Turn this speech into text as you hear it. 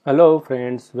Hello,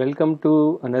 friends. Welcome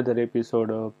to another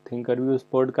episode of ThinkerViews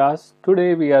podcast.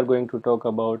 Today, we are going to talk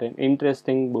about an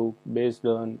interesting book based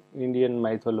on Indian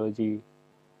mythology.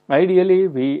 Ideally,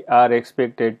 we are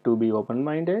expected to be open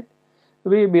minded.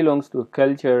 We belongs to a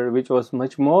culture which was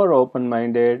much more open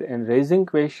minded, and raising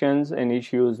questions and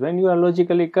issues when you are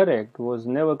logically correct was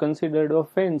never considered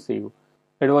offensive.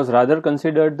 It was rather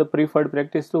considered the preferred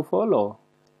practice to follow.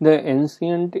 The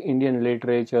ancient Indian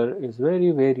literature is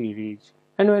very rich,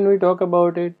 and when we talk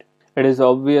about it, it is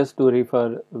obvious to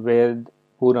refer Ved,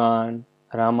 Puran,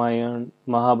 Ramayana,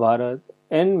 Mahabharata,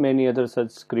 and many other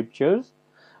such scriptures.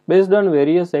 Based on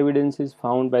various evidences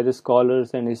found by the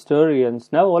scholars and historians,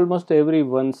 now almost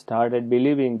everyone started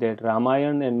believing that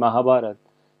Ramayana and Mahabharata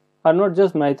are not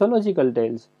just mythological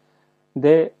tales,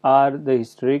 they are the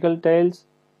historical tales.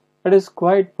 It is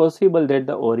quite possible that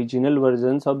the original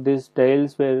versions of these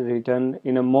tales were written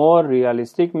in a more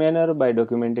realistic manner by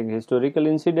documenting historical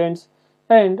incidents,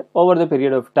 and over the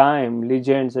period of time,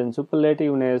 legends and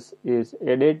superlativeness is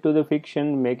added to the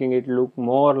fiction, making it look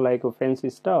more like a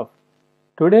fancy stuff.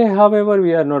 Today, however,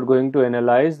 we are not going to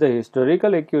analyze the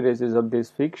historical accuracies of these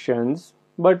fictions,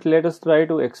 but let us try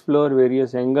to explore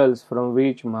various angles from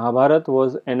which Mahabharata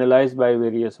was analyzed by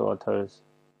various authors.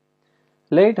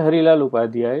 Late Harilal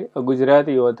Upadhyay, a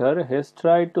Gujarati author, has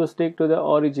tried to stick to the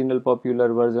original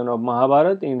popular version of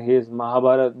Mahabharata in his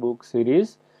Mahabharata book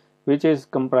series, which is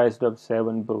comprised of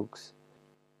 7 books.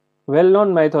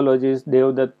 Well-known mythologist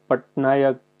Devdutt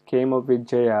Patnaik came up with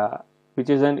Jaya, which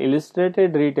is an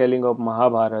illustrated retelling of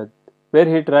Mahabharata, where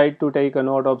he tried to take a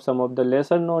note of some of the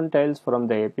lesser-known tales from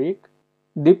the epic.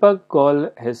 Deepak Kaul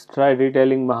has tried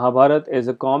retelling Mahabharata as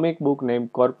a comic book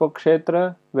named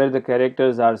Korpokshetra, where the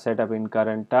characters are set up in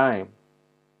current time.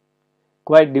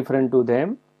 Quite different to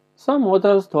them, some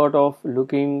authors thought of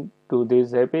looking to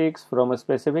these epics from a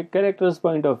specific character's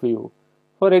point of view.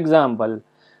 For example,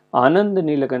 Anand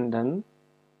Nilakanthan,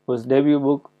 whose debut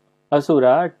book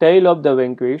Asura, Tale of the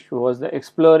Vanquished, was the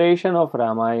exploration of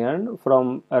Ramayana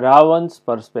from Ravan's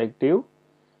perspective,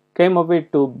 came up with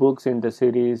 2 books in the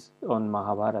series on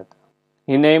Mahabharata.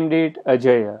 He named it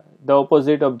Ajaya, the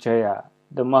opposite of Jaya.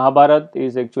 The Mahabharata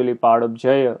is actually part of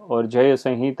Jaya or Jaya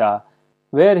Sanhita,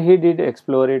 where he did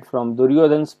explore it from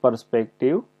Duryodhan's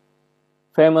perspective.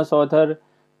 Famous author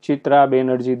Chitra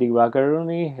Banerjee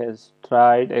Divakaruni has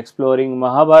tried exploring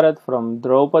Mahabharata from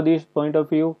Draupadi's point of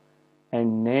view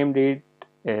and named it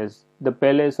as The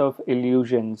Palace of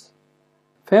Illusions.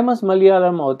 Famous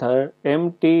Malayalam author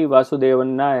M. T.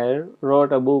 Vasudevan Nair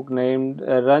wrote a book named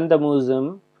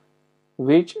Randamusam,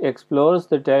 which explores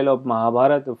the tale of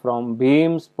Mahabharata from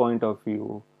Bhim's point of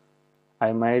view.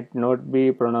 I might not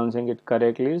be pronouncing it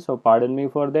correctly, so pardon me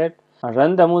for that.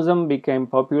 Randamusam became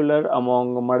popular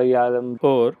among Malayalam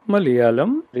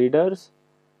readers.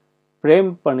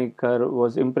 Prem Panicker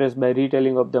was impressed by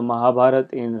retelling of the Mahabharata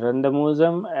in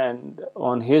Randamusam, and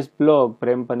on his blog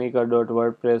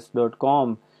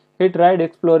prempanicker.wordpress.com he tried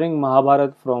exploring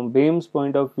Mahabharata from Bhim's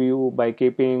point of view by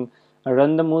keeping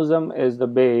Randamusam as the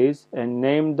base and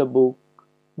named the book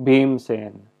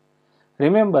BHIMSEN.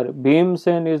 Remember,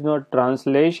 BHIMSEN is not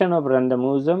translation of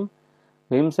Randamusam.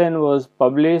 BHIMSEN was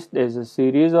published as a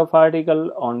series of articles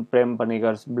on Prem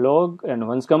Panicker's blog, and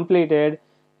once completed,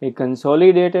 he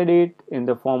consolidated it in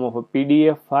the form of a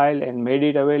PDF file and made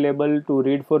it available to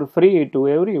read for free to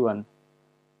everyone.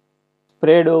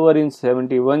 Spread over in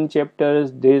 71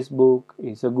 chapters, this book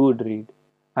is a good read.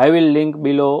 I will link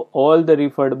below all the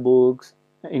referred books,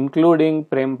 including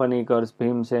Prem Panicker's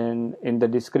Bhimsen, in the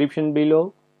description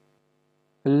below.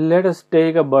 Let us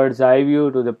take a bird's eye view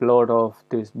to the plot of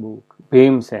this book,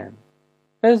 Bhimsen.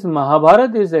 As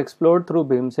Mahabharata is explored through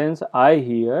Bhimsen's eye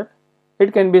here,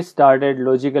 it can be started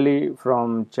logically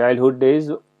from childhood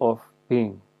days of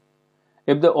Bhim.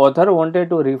 If the author wanted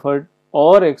to refer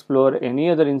or explore any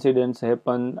other incidents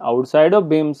happen outside of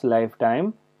Bhim's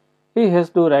lifetime, he has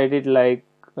to write it like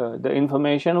the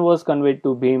information was conveyed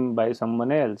to Bhim by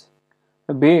someone else.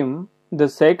 Bhim, the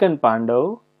second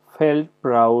Pandav, felt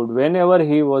proud whenever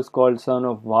he was called son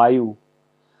of Vayu.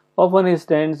 Often he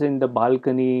stands in the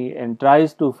balcony and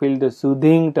tries to feel the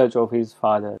soothing touch of his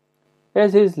father.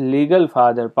 As his legal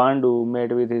father Pandu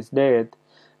met with his death,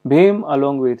 Bhim,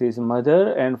 along with his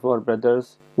mother and 4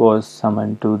 brothers, was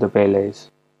summoned to the palace.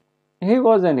 He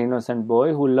was an innocent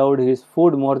boy who loved his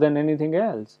food more than anything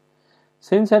else.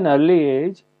 Since an early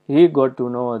age, he got to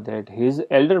know that his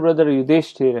elder brother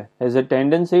Yudhishthir has a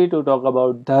tendency to talk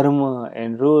about dharma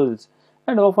and rules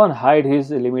and often hide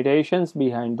his limitations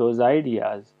behind those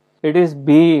ideas. It is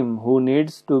Bhim who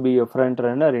needs to be a front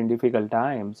runner in difficult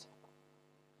times.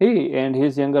 He and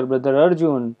his younger brother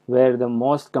Arjun were the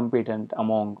most competent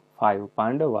among 5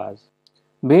 Pandavas.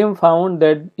 Bhim found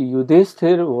that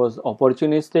Yudhishthir was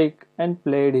opportunistic and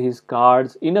played his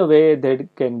cards in a way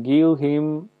that can give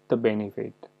him the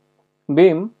benefit.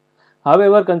 Bhim,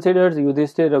 however, considers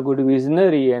Yudhishthir a good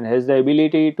visionary and has the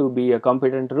ability to be a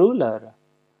competent ruler.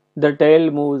 The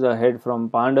tale moves ahead from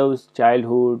Pandav's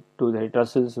childhood to their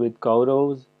tussles with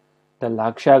Kauravas, the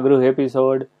Lakshagruh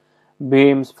episode,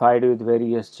 Bhim's fight with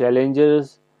various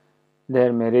challenges,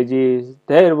 their marriages,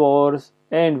 their wars,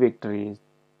 and victories.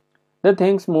 The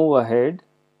things move ahead,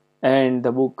 and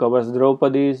the book covers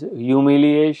Draupadi's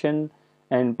humiliation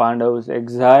and Pandav's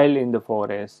exile in the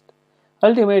forest.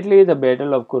 Ultimately, the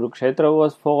battle of Kurukshetra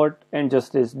was fought and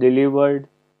justice delivered.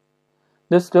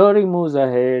 The story moves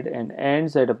ahead and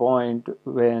ends at a point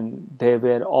when they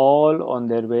were all on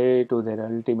their way to their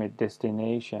ultimate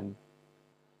destination.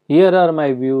 Here are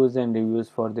my views and reviews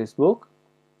for this book.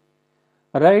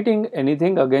 Writing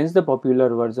anything against the popular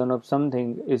version of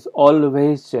something is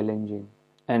always challenging.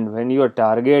 And when your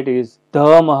target is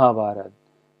the Mahabharata,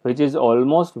 which is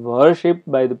almost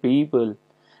worshipped by the people,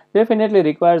 definitely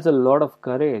requires a lot of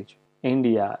courage.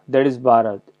 India, that is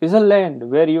Bharat, is a land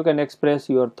where you can express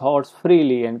your thoughts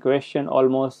freely and question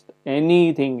almost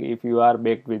anything if you are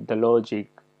backed with the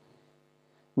logic.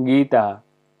 Gita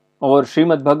or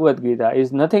Srimad Bhagavad Gita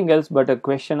is nothing else but a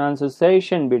question answer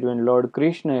session between Lord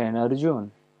Krishna and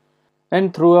Arjun.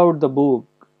 And throughout the book,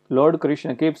 Lord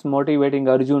Krishna keeps motivating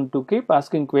Arjun to keep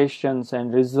asking questions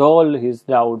and resolve his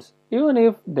doubts, even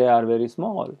if they are very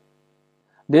small.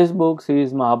 This book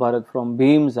sees Mahabharata from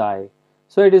Bhim's eye,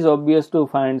 so it is obvious to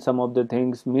find some of the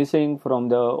things missing from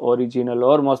the original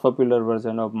or most popular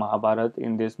version of Mahabharata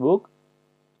in this book.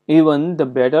 Even the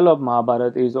battle of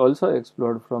Mahabharata is also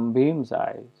explored from Bhim's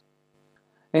eyes.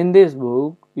 In this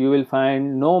book, you will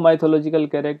find no mythological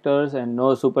characters and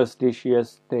no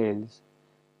superstitious tales.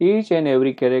 Each and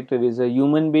every character is a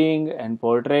human being and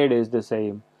portrayed as the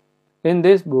same. In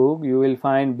this book, you will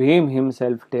find Bhim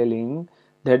himself telling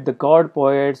that the court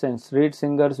poets and street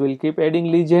singers will keep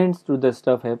adding legends to the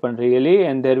stuff happened really,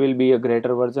 and there will be a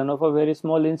greater version of a very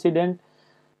small incident.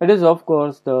 It is of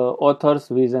course the author's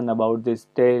vision about this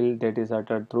tale that is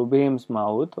uttered through Bhim's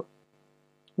mouth.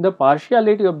 The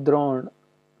partiality of Drona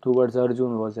towards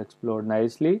Arjun was explored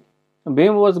nicely.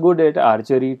 Bhim was good at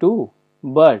archery too,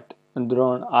 but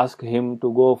Drona asked him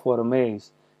to go for a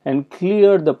mace and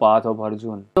clear the path of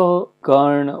Arjun. So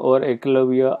Karna or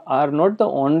Eklavya are not the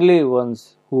only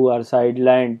ones who are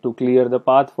sidelined to clear the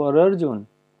path for Arjun.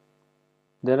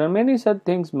 There are many such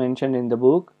things mentioned in the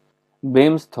book.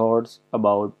 Bhim's thoughts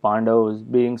about Pandavas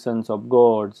being sons of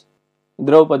gods,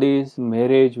 Draupadi's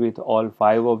marriage with all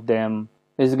 5 of them,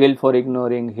 his guilt for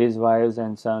ignoring his wives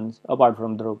and sons, apart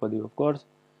from Draupadi of course,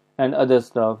 and other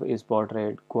stuff is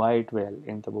portrayed quite well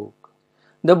in the book.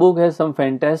 The book has some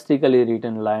fantastically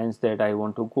written lines that I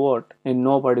want to quote in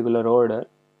no particular order.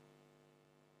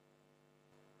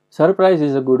 Surprise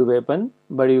is a good weapon,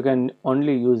 but you can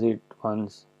only use it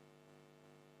once.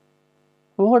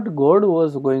 What god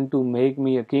was going to make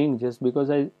me a king just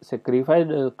because I sacrificed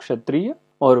a Kshatriya?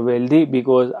 Or wealthy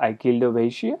because I killed a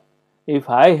Vaishya? If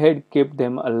I had kept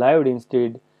them alive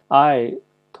instead, I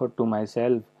thought to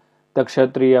myself, the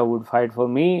Kshatriya would fight for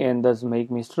me and thus make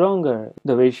me stronger.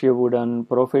 The Vaishya would earn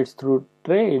profits through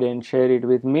trade and share it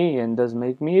with me and thus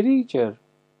make me richer.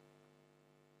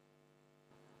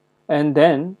 And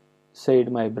then,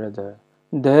 said my brother,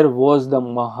 there was the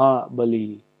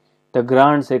Mahabali, the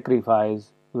grand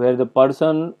sacrifice, where the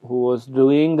person who was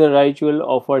doing the ritual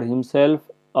offered himself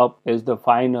up as the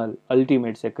final,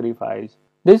 ultimate sacrifice.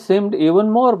 This seemed even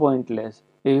more pointless.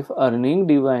 If earning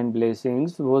divine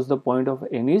blessings was the point of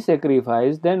any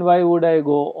sacrifice, then why would I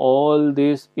go all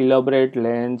these elaborate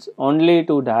lengths only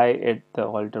to die at the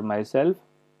altar myself?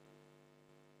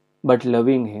 But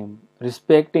loving him,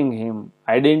 respecting him,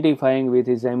 identifying with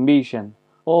his ambition,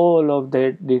 all of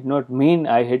that did not mean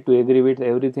I had to agree with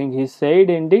everything he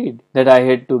said and did, that I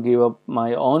had to give up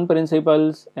my own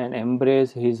principles and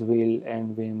embrace his will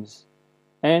and whims.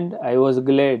 And I was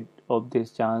glad of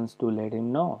this chance to let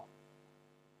him know.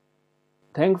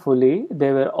 Thankfully,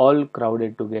 they were all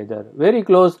crowded together, very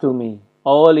close to me,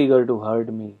 all eager to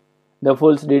hurt me. The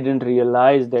fools didn't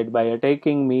realize that by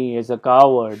attacking me as a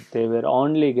coward, they were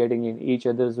only getting in each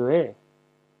other's way.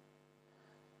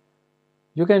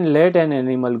 You can let an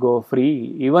animal go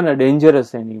free, even a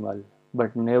dangerous animal,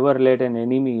 but never let an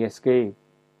enemy escape.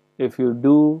 If you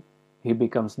do, he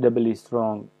becomes doubly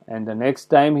strong, and the next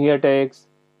time he attacks,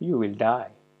 you will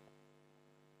die.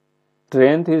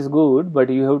 Strength is good, but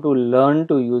you have to learn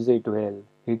to use it well,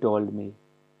 he told me.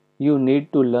 You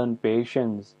need to learn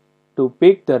patience, to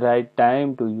pick the right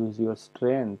time to use your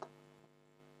strength.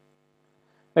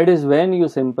 It is when you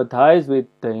sympathize with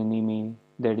the enemy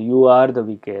that you are the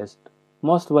weakest,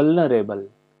 most vulnerable.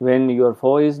 When your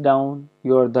foe is down,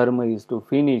 your dharma is to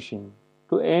finish him,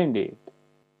 to end it.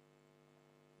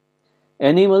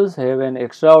 Animals have an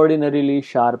extraordinarily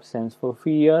sharp sense for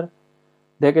fear.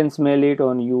 They can smell it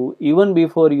on you even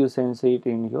before you sense it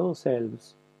in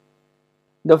yourselves.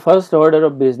 The first order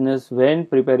of business when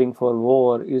preparing for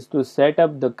war is to set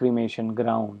up the cremation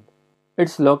ground.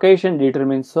 Its location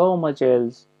determines so much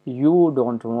else. You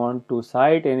don't want to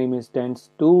sight enemy tents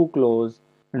too close,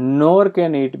 nor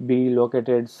can it be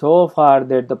located so far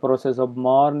that the process of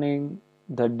mourning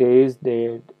the day's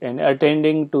dead and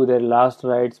attending to their last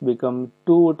rites become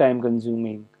too time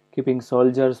consuming, keeping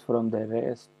soldiers from their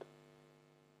rest.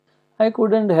 I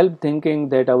couldn't help thinking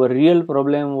that our real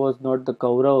problem was not the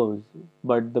Kauravas,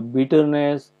 but the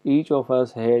bitterness each of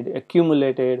us had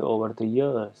accumulated over the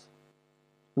years.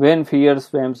 When fear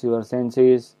swamps your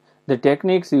senses, the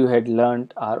techniques you had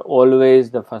learnt are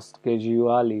always the first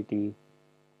casualty.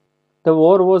 The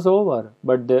war was over,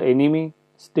 but the enemy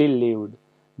still lived.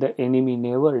 The enemy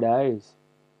never dies.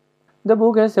 The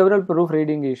book has several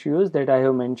proofreading issues that I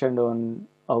have mentioned on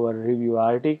our review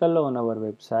article on our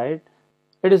website.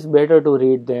 It is better to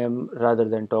read them rather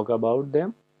than talk about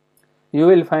them. You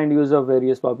will find use of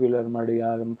various popular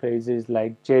Malayalam phrases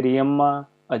like Cheriyamma,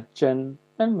 Achan,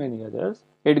 and many others.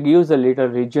 It gives a little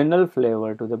regional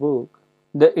flavor to the book.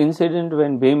 The incident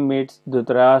when Bhim meets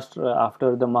Dhritarashtra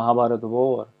after the Mahabharata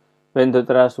war, when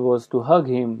Dhritarashtra was to hug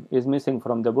him, is missing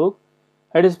from the book.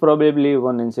 It is probably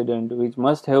one incident which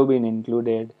must have been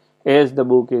included, as the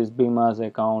book is Bhima's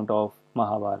account of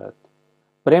Mahabharata.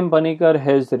 Prem Panicker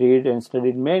has read and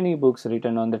studied many books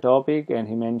written on the topic, and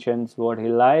he mentions what he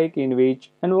likes in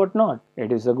which and what not.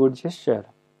 It is a good gesture.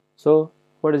 So,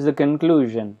 what is the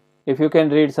conclusion? If you can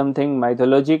read something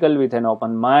mythological with an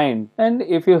open mind, and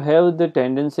if you have the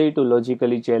tendency to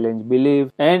logically challenge belief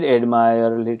and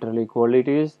admire literary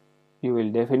qualities, you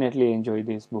will definitely enjoy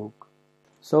this book.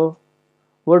 So,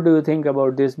 what do you think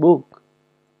about this book?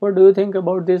 What do you think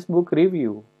about this book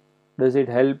review? Does it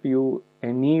help you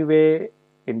anyway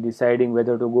in deciding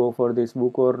whether to go for this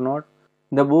book or not?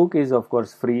 The book is of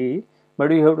course free,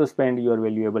 but you have to spend your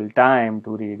valuable time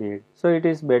to read it. So it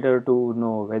is better to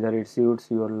know whether it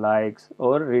suits your likes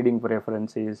or reading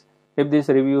preferences. If this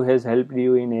review has helped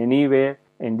you in any way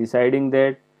in deciding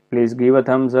that, please give a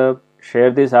thumbs up,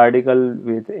 share this article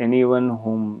with anyone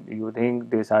whom you think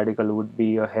this article would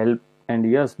be a help. And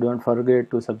yes, don't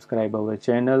forget to subscribe our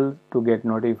channel to get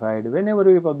notified whenever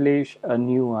we publish a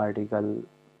new article.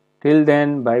 Till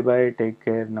then, bye bye, take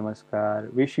care,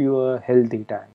 namaskar. Wish you a healthy time.